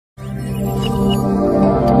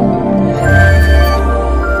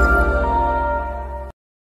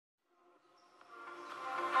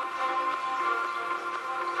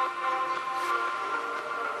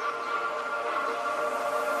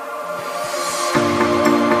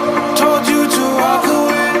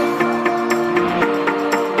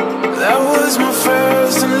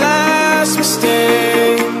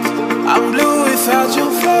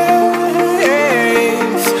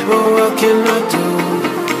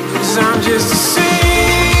'Cause I'm just a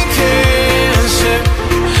sinking ship,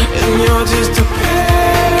 and you're just a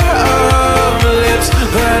pair of lips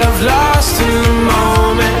that I've lost in the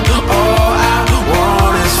moment. All I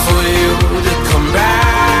want is for you to come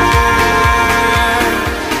back.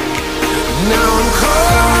 Now I'm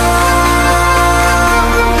caught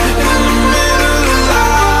in the middle of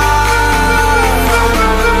life,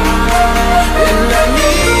 and I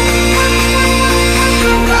need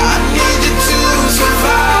you to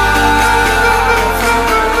survive.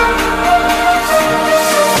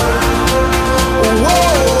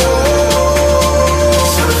 Whoa,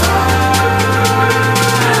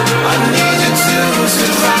 I need you to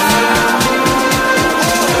survive.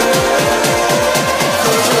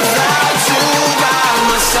 'Cause without you by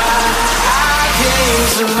my side, I can't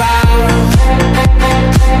survive.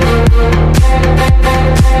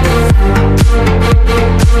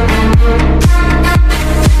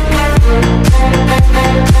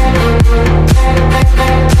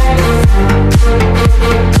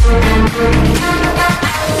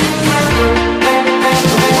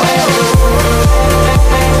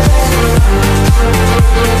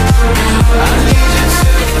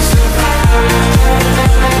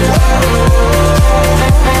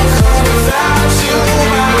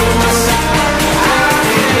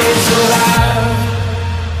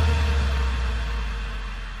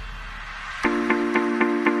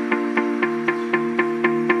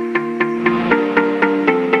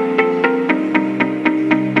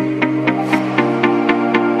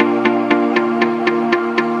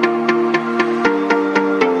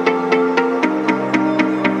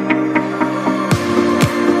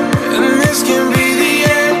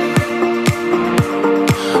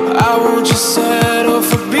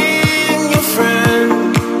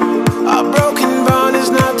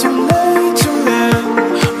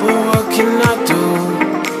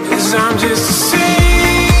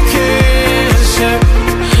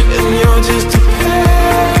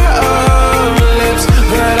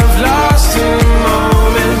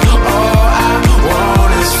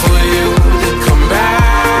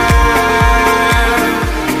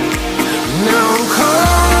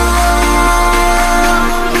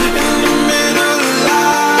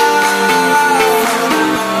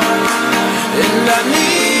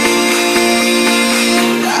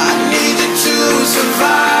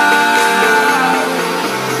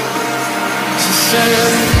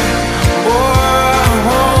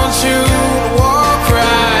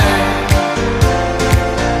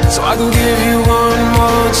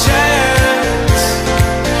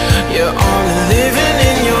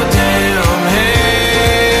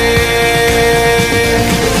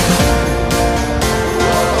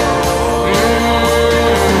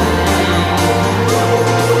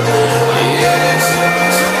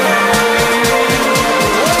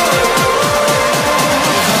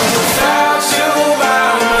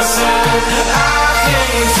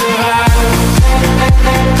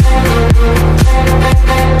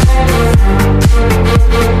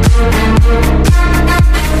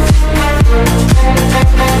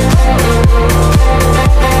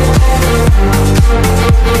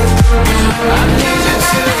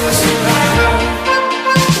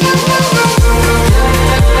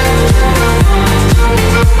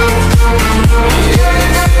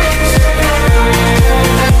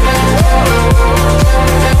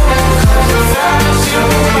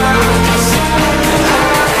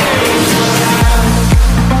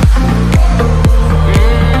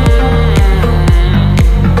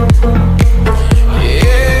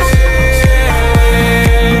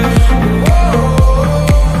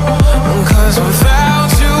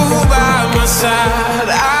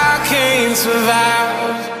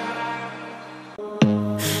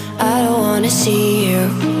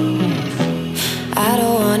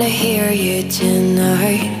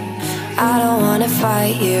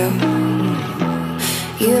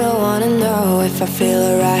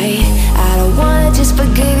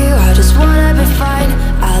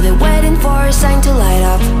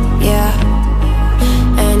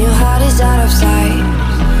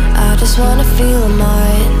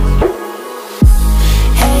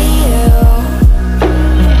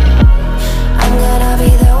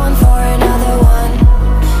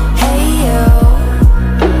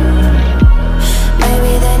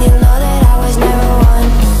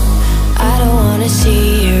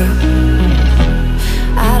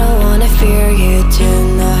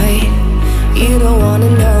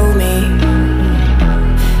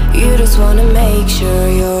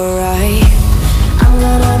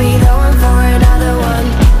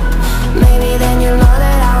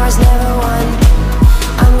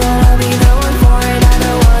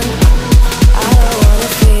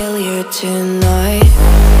 tonight.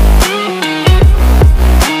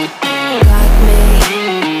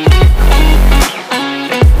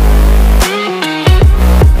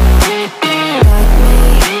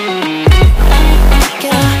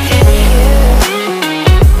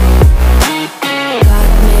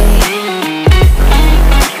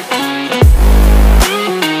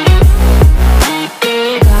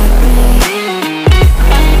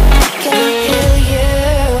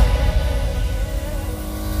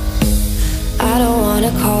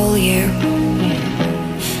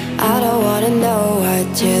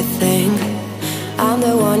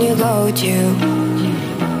 hold you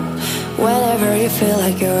whenever you feel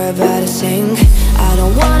like you're about to sink. I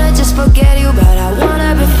don't wanna just forget you, but I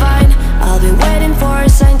wanna be fine. I'll be waiting for a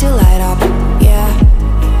sign to light up, yeah.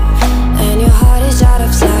 And your heart is out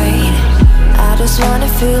of sight, I just wanna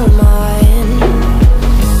feel mine.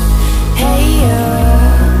 Hey you,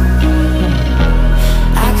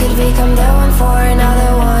 I could become the one for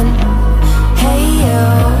another one. Hey you,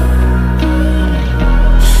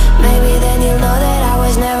 maybe then you'll know that I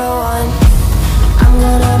was never one. I'm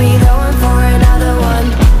gonna be the one for another one.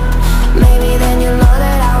 Maybe then you'll know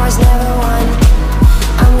that I was never one.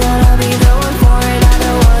 I'm gonna be the one for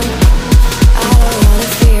another one. I don't wanna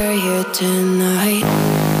fear you tonight.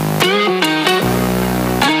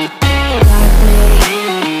 Like me. Like me.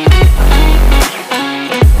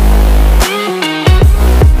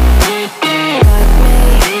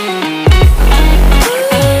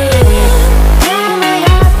 You make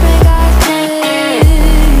us can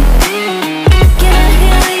I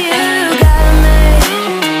hear you? Got me.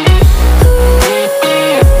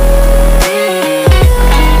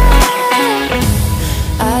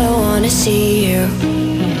 I don't wanna see you,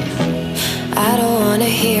 I don't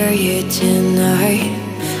wanna hear you tonight.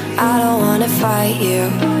 I don't wanna fight you,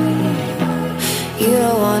 you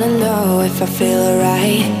don't wanna know if I feel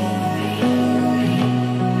alright.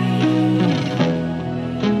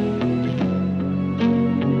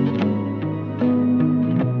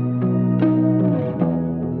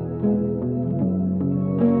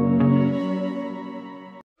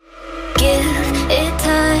 Give it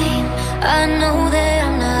time, I know that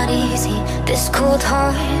I'm not easy. This cold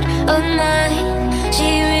heart of mine, she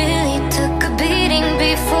really took a beating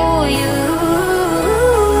before you.